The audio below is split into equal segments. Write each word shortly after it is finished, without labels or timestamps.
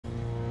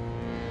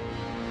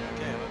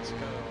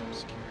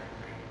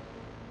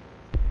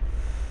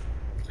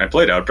I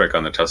played Outbreak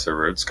on the test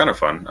server. It's kind of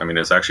fun. I mean,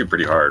 it's actually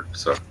pretty hard.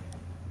 So,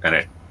 and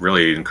it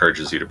really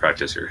encourages you to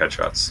practice your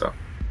headshots. So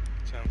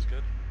sounds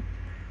good.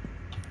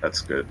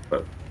 That's good,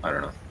 but I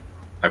don't know.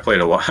 I played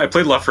a lot. I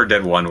played Left 4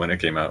 Dead 1 when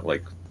it came out,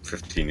 like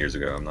 15 years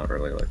ago. I'm not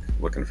really like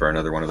looking for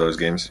another one of those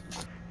games.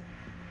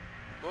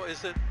 Well,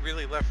 is it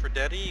really Left 4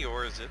 Dead-y,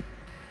 or is it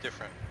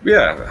different?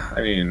 Yeah, I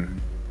mean,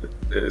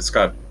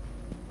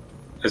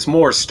 it's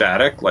more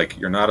static. Like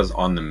you're not as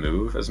on the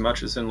move as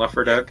much as in Left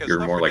 4 Dead.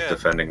 You're more like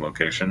defending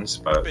locations,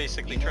 but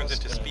basically turns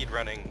into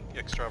speedrunning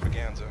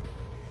extravaganza.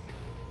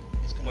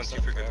 Once you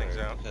figure things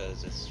out.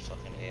 Because it's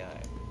fucking AI.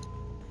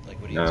 Like,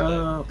 what do you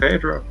expect?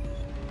 Pedro.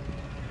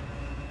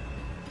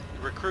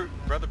 Recruit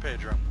Brother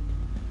Pedro.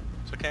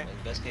 It's okay.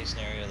 Like, best case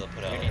scenario, they'll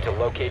put out. You need to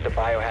locate the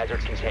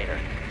biohazard container.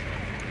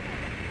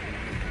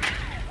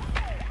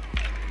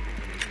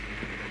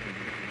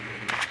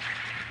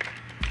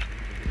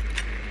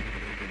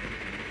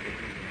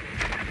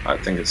 I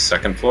think it's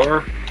second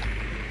floor.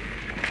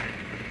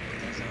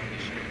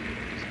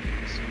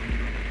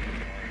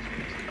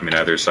 I mean,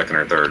 either second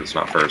or third. It's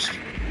not first.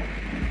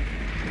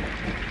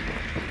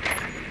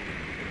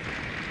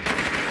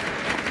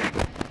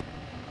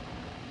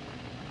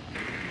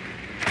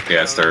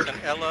 Yeah, it's third. An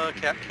Ella,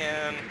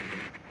 Kapkan,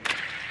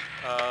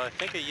 I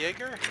think a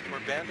Jaeger or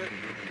Bandit.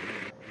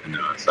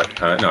 No, it's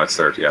second. No, it's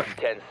third. Yeah.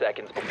 10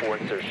 seconds before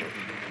insertion.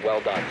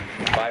 Well done.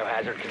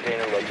 Biohazard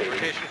container located.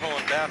 Rotation hole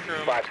in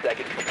bathroom. 5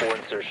 seconds before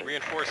insertion.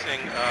 Reinforcing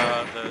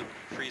the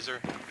freezer.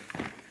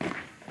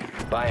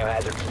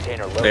 Biohazard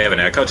container located. They have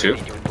an Echo too.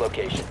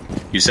 Location.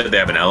 You said they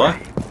have an Ella.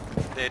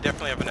 They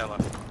definitely have an Ella.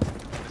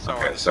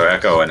 Okay, so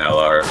Echo and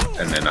Ella, are,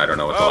 and then I don't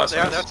know what the last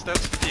one is.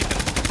 That's Deacon.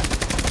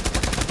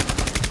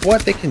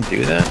 What? They can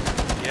do that?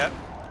 Yep.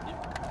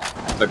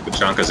 Like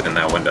Pachanka's in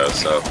that window,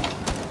 so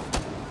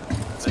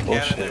They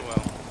can and they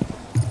will.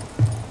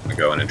 I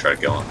go in and try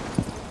to kill him.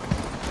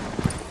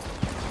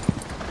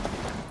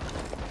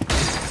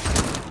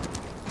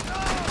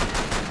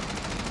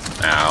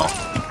 Ow.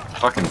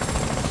 Fucking.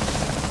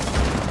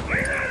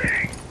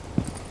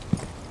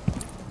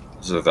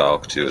 There's a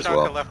Valk too as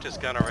well. Pachanka left his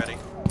gun already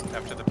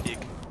after the peak.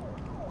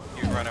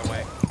 You run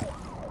away.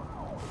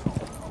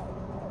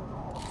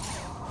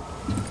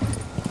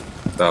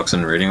 Valk's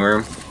in the reading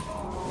room.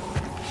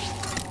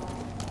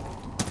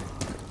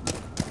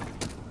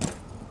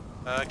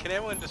 Can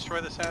anyone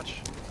destroy this hatch?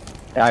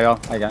 Yeah, I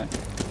got it.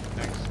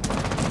 Thanks.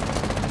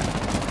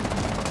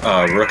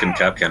 Rook and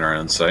Kapkan are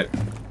on site.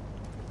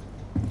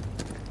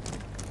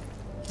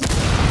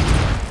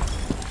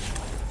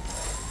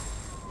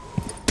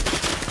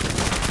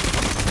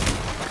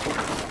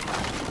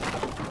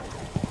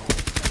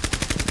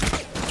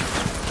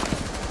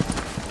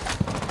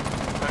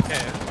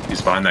 Okay.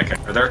 He's behind that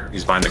counter there.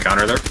 He's behind the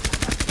counter there.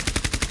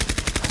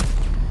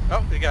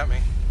 Oh, they got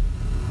me.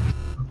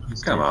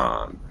 Come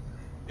on.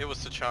 It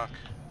was the chalk.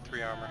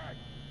 3 armor.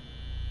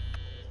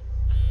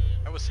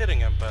 I was hitting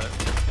him, but...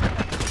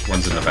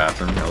 One's in the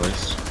bathroom, at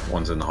least.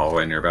 One's in the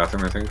hallway near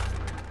bathroom, I think.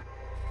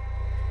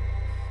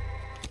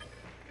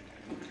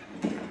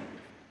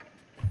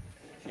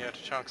 Yeah,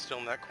 Tachank's still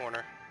in that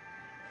corner.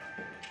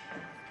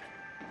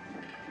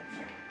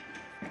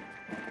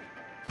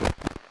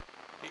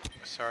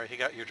 Sorry, he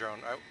got your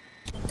drone.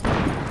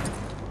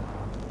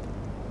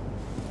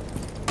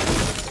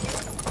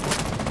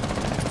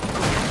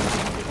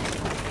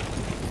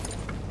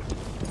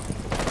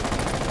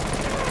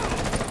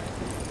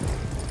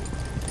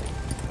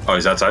 Oh,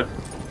 he's outside?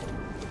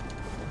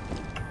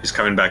 He's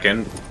coming back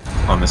in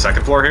on the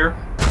second floor here.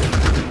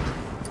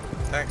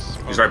 Thanks.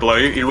 He's right below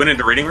you. He went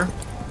into reading room.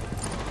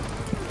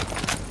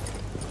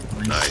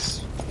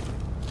 Nice.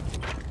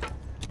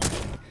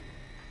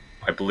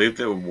 I believe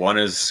that one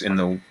is in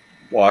the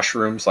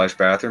washroom /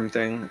 bathroom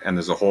thing, and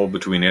there's a hole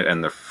between it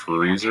and the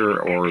freezer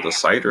or the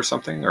site or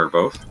something, or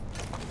both.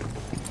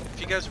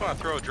 If you guys want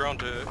to throw a drone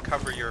to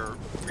cover your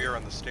rear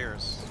on the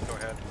stairs, go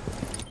ahead.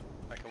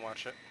 I can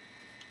watch it.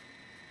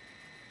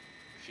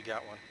 If you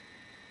got one.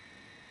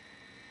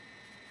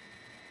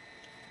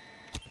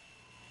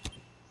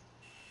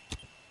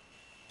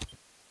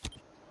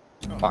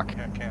 Oh, fuck.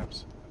 Yeah,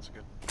 camps. That's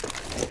good.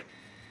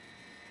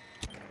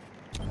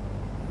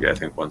 Yeah, I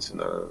think one's in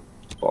the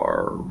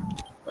bar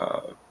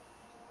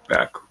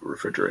back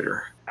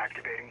refrigerator.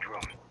 Activating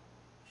drone.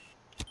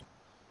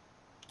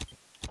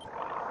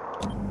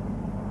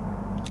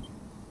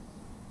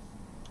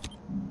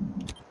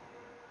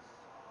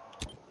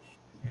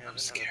 Yeah, I'm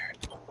scared.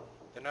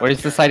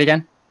 Where's the site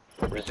again?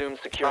 Resume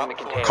securing the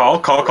container. Call.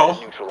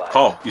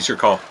 Call. Use your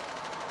call.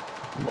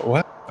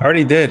 What? I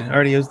already did. I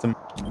already used them.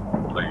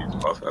 Oh, you used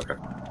both. Okay.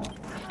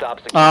 Stop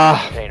securing the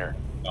container.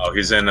 Oh,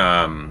 he's in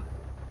near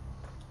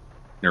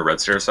Red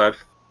Stair side.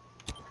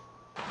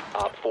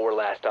 Op 4,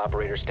 last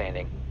operator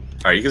standing.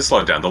 Alright, you can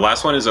slow it down. The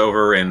last one is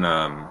over in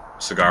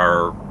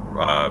cigar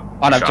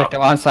On shop. objective,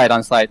 on site.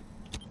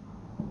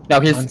 No,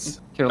 he's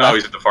to the left. Oh,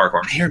 he's at the far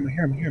corner. I hear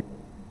him.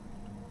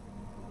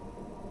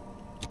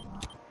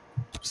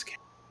 I'm scared.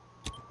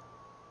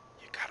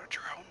 You got a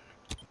drone?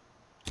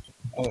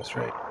 Oh, that's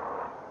right.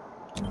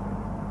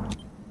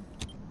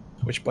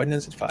 Which button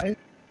is it? 5?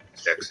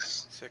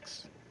 6.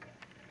 6.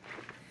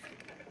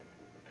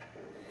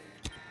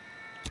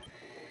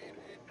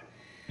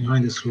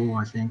 Behind this wall,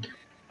 I think.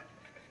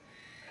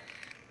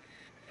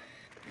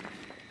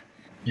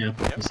 Yep,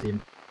 Yep. I see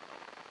him.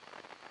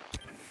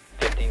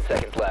 15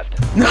 seconds left.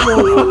 No!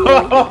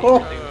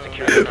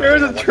 Secure the There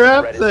was a once the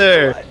trap threat is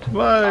there. neutralized.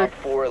 Fuck. Op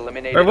 4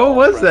 eliminated Or what all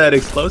was that? friendly.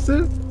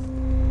 Explosive?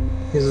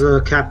 He's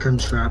a Capcom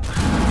trap.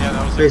 Yeah,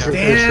 that was a Basically,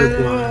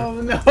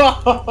 Kafe. it's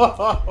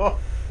tripwire.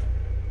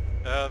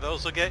 No!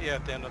 Those will get you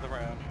at the end of the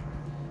round.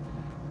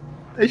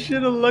 I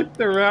should have looked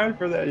around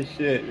for that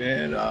shit,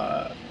 man.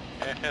 Yeah,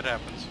 it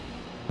happens.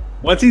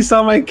 Once he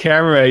saw my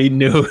camera, he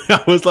knew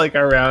I was like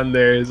around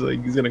there. He's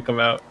like, he's gonna come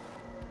out.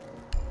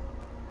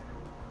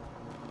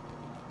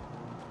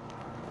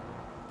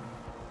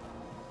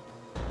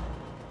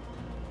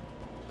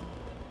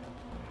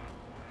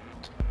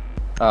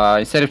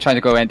 Instead of trying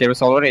to go in, there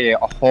was already a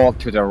hole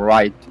to the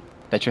right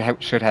that you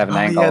should have an Oh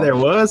angle. yeah, there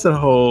was a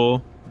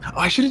hole. Oh,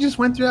 I should have just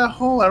went through that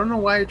hole. I don't know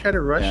why I tried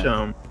to rush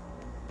him.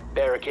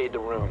 Barricade the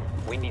room.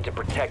 We need to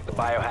protect the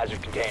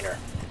biohazard container.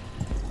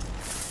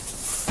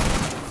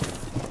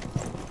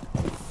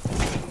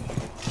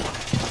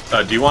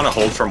 Do you want to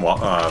hold from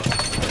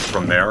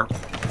there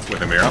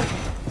with Amira?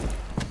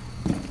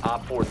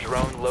 Op 4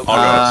 drone located.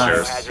 I'll go biohazard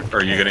upstairs.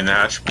 Are you container. getting the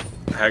hatch,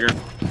 Haggard?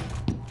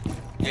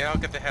 Yeah, I'll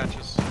get the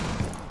hatches.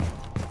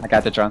 I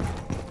got the John.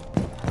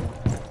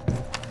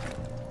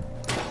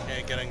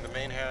 Okay, getting the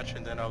main hatch,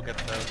 and then I'll get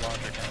the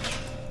laundry hatch.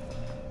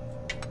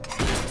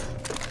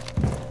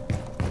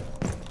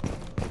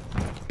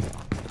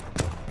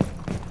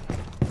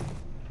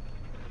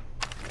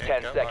 Okay,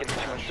 10 got seconds laundry to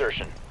hatch.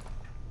 insertion.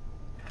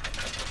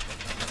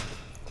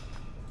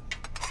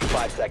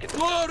 5 seconds.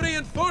 Floor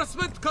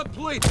reinforcement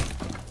complete.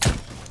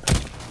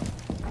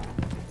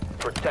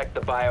 Protect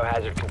the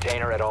biohazard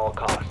container at all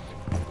costs.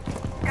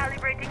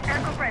 Calibrating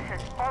air compression.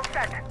 All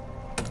set.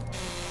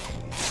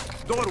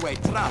 Doorway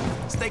trap.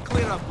 Stay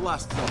clear of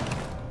blast zone.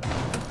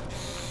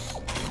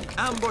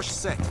 Ambush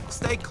set.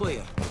 Stay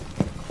clear.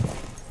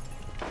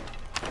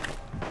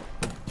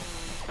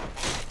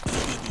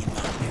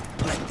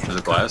 There's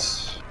a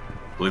glass.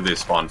 I believe they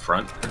spawn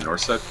front and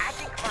north side.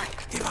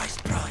 Device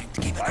primed.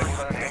 Keep an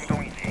eye on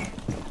them.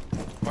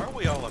 Why are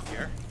we all up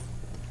here?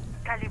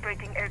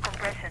 Calibrating air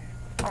compression.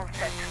 All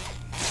set.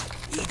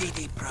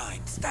 EDD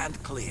primed.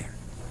 Stand clear.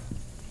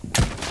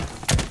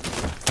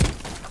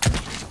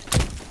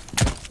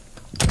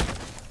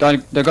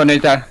 They're gonna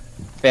need that.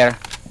 Bear.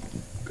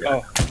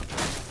 Oh.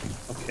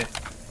 Okay.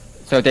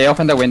 So they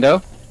open the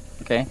window.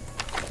 Okay.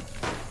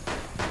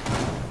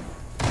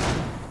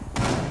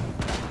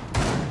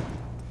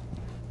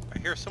 I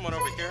hear someone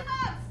over here.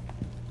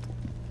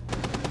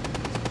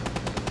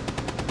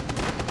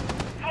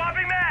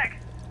 Swapping mag!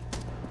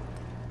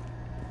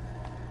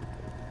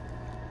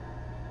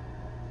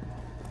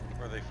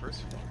 Were they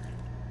first floor?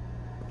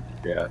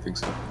 Yeah, I think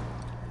so.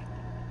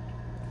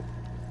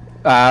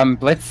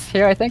 Blitz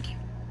here, I think.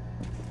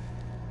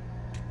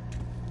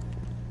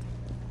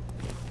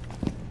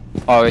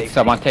 Oh, it's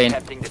a Montaigne.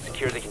 Attempting to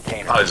secure the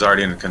container. Oh, he's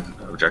already in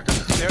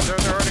objective. They're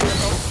already.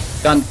 Oh,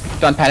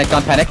 Don't panic,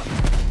 don't panic.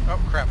 oh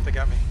crap! They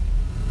got me.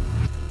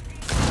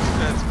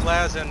 It's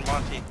Glaz and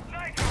Monty.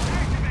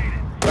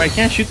 Oh, I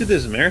can't shoot through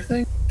this mirror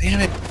thing?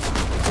 Damn it.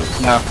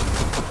 No.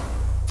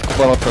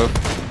 Bulletproof.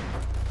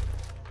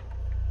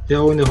 They're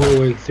all in the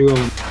hallway, 3 of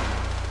them.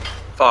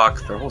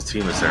 Fuck, their whole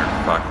team is there.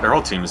 Fuck, their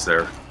whole team is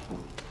there.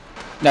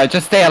 No,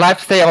 just stay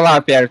alive,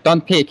 Bear.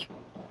 Don't peek.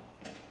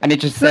 I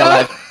need you to stay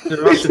alive.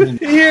 They're rushing in.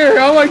 Here!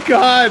 Oh my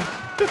god!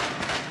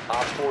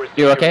 Op 4 is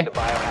You securing okay? the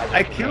biohazard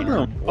I killed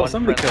container. him. Oh, One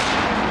somebody friendly-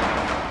 killed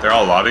him. They're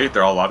all lobby.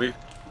 They're all lobby.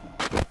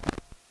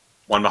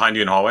 One behind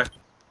you in hallway.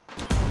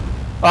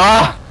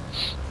 Ah!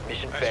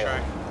 Mission Nice failed.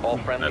 try. All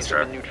friendlies Nice have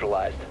try. been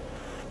neutralized.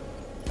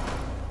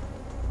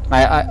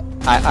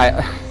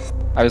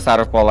 I was out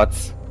of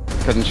bullets.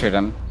 Couldn't shoot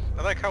him.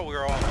 I like how we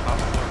were all on top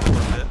floor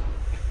for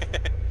a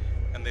bit,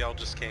 and they all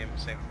just came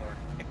same floor.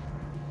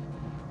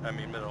 I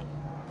mean middle.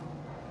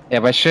 Yeah,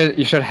 but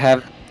you should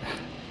have.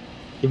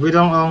 If we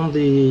don't own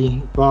the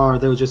bar,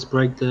 they'll just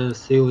break the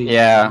ceiling.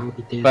 Yeah, What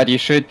we did. but you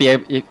should be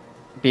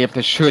able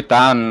to shoot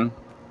down.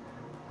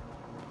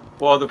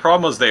 Well, the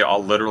problem was they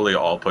all literally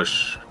all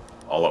push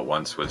all at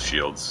once with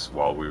shields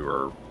while we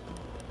were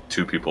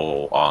 2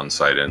 people on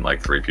site and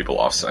like 3 people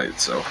off site.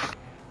 So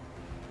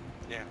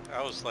Yeah,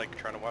 I was like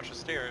trying to watch the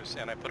stairs,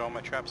 and I put all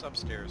my traps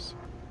upstairs.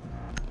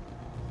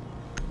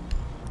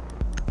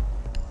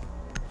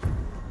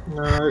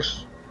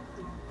 Nice.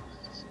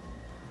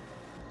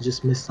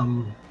 Just missed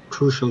some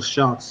crucial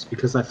shots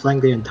because I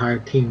flanked the entire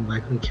team, but I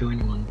couldn't kill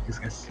anyone because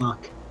I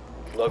suck.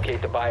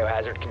 Locate the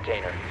biohazard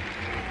container.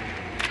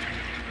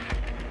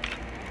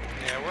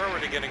 Yeah, we're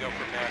already getting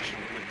overmatched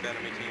with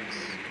enemy teams.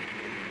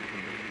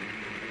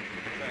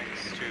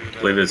 Thanks to I the...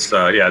 believe it's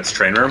yeah, it's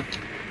train room,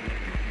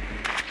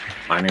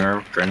 mining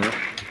room, train room.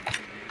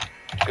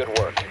 Good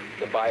work.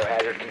 The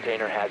biohazard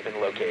container has been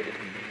located.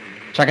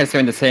 Chuck is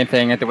doing the same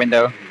thing at the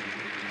window.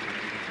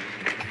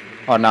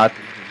 Or not.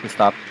 He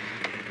stopped.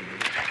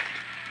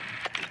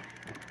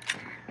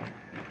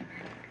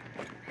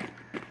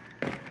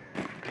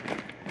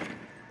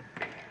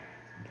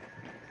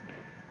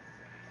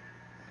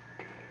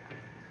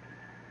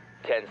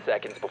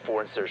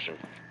 insertion.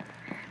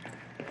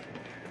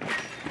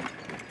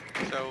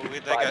 So they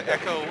got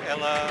Echo,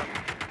 Ella,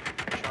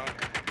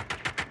 Chunk.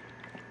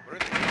 What are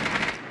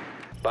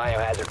they?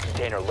 Biohazard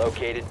container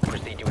located.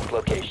 Proceed to its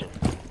location.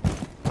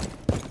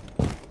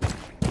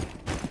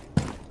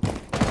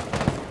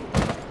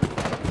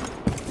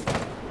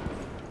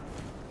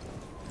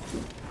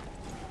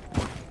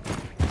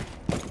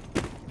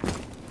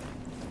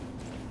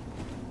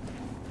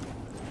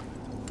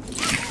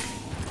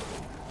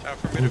 Time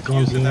for me to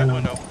fuse in that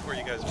window before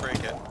you guys break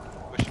it.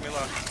 Wish me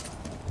luck.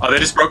 Oh, they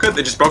just broke it?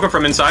 They just broke it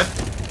from inside?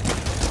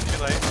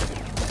 Too late.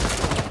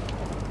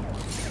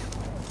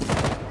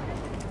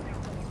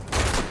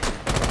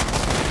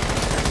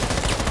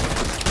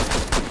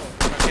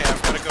 Okay,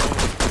 I've got to go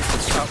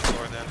top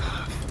floor then.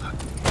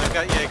 I've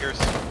got Jaegers.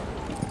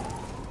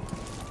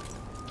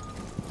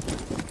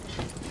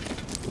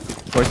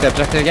 Where's the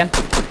objective again?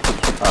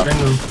 Ring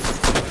room.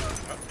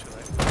 Oh, too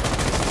late.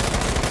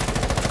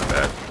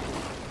 Bad.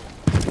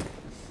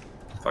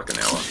 Fucking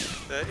Ella.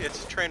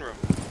 It's train room.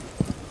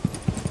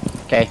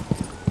 Okay.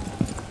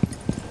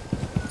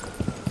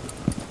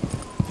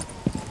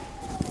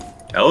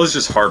 Ella's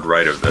just hard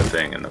right of the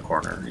thing in the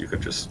corner. You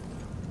could just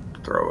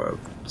throw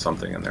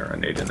something in there, a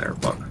nade in there,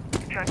 fuck.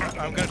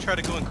 I'm going to try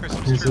to go in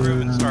Christmas There's tree a,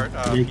 room and start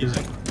Jaeger.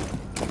 fusing.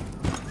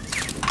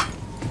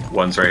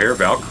 One's right here,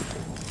 Valk.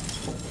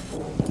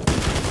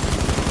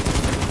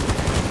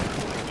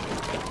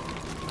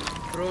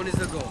 Drone is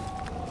the goal.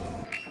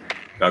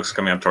 Valk's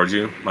coming up towards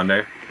you,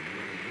 Monday.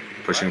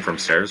 Pushing from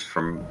stairs,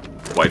 from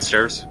white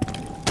stairs.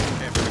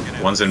 Okay, I'm freaking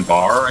out. One's in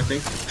bar, I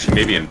think. She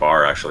may be in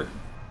bar, actually.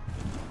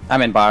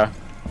 I'm in bar.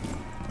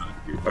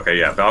 Okay,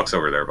 yeah, Valk's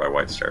over there by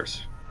white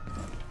stairs.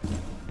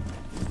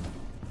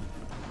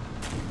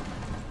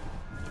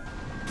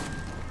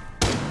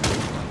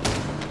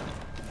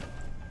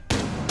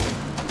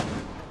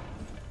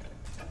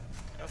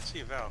 I don't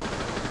see Val.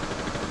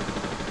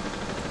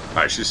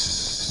 Alright,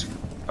 she's...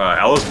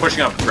 Ella's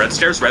pushing up red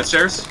stairs, red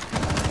stairs.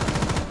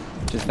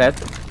 Just dead.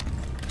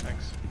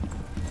 Thanks.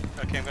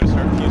 Okay, I'm going to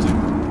start fusing.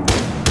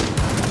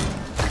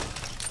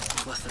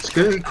 Let's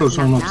get Echo's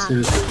arm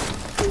upstairs.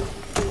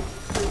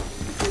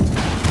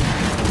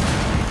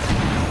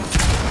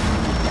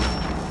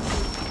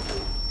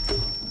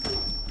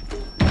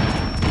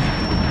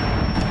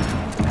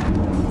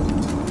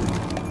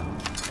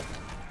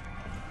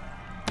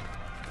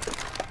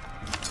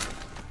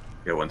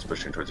 Yeah, one's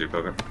pushing towards you,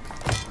 Poker.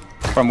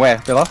 From where?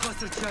 Below?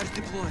 Cluster charge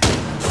deployed.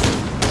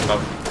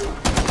 Oh,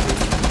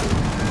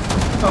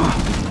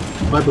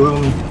 Oh, right below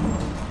me.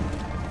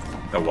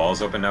 the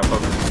wall's open now,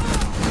 Poker.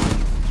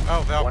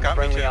 Oh, Val One got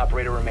me friendly too.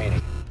 operator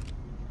remaining.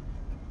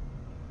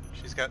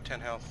 She's got 10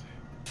 health.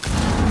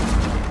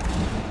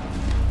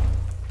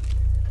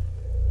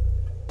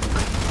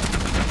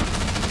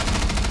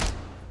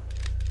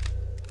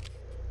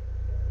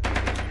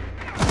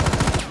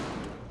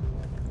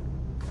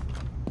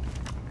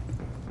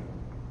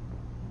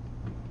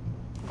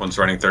 One's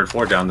running third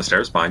floor down the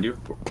stairs behind you.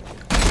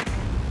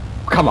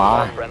 Come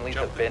All on. friendlies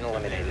have been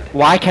eliminated.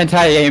 Why can't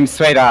I aim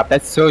straight up?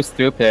 That's so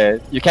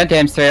stupid. You can't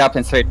aim straight up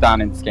and straight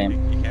down in this game.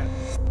 You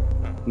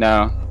can't?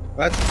 No.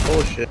 That's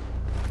bullshit.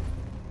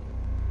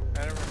 I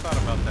never thought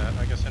about that.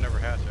 I guess I never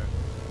had to.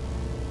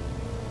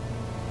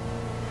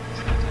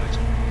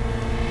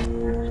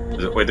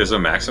 Wait, there's a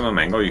maximum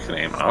angle you can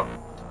aim up?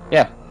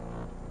 Yeah.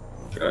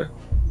 Okay.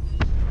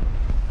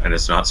 And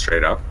it's not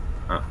straight up?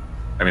 Huh.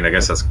 I mean, I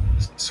guess that's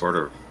sort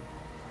of...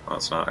 Well,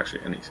 it's not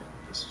actually anything.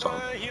 It's all...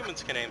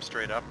 Humans can aim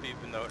straight up,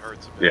 even though it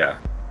hurts a bit. Yeah.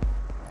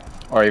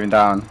 Or even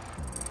down.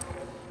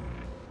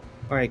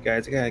 Alright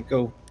guys, I gotta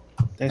go.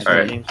 Thanks All for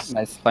right. the games.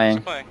 Nice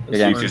playing. Playing.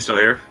 Again. You still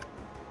here?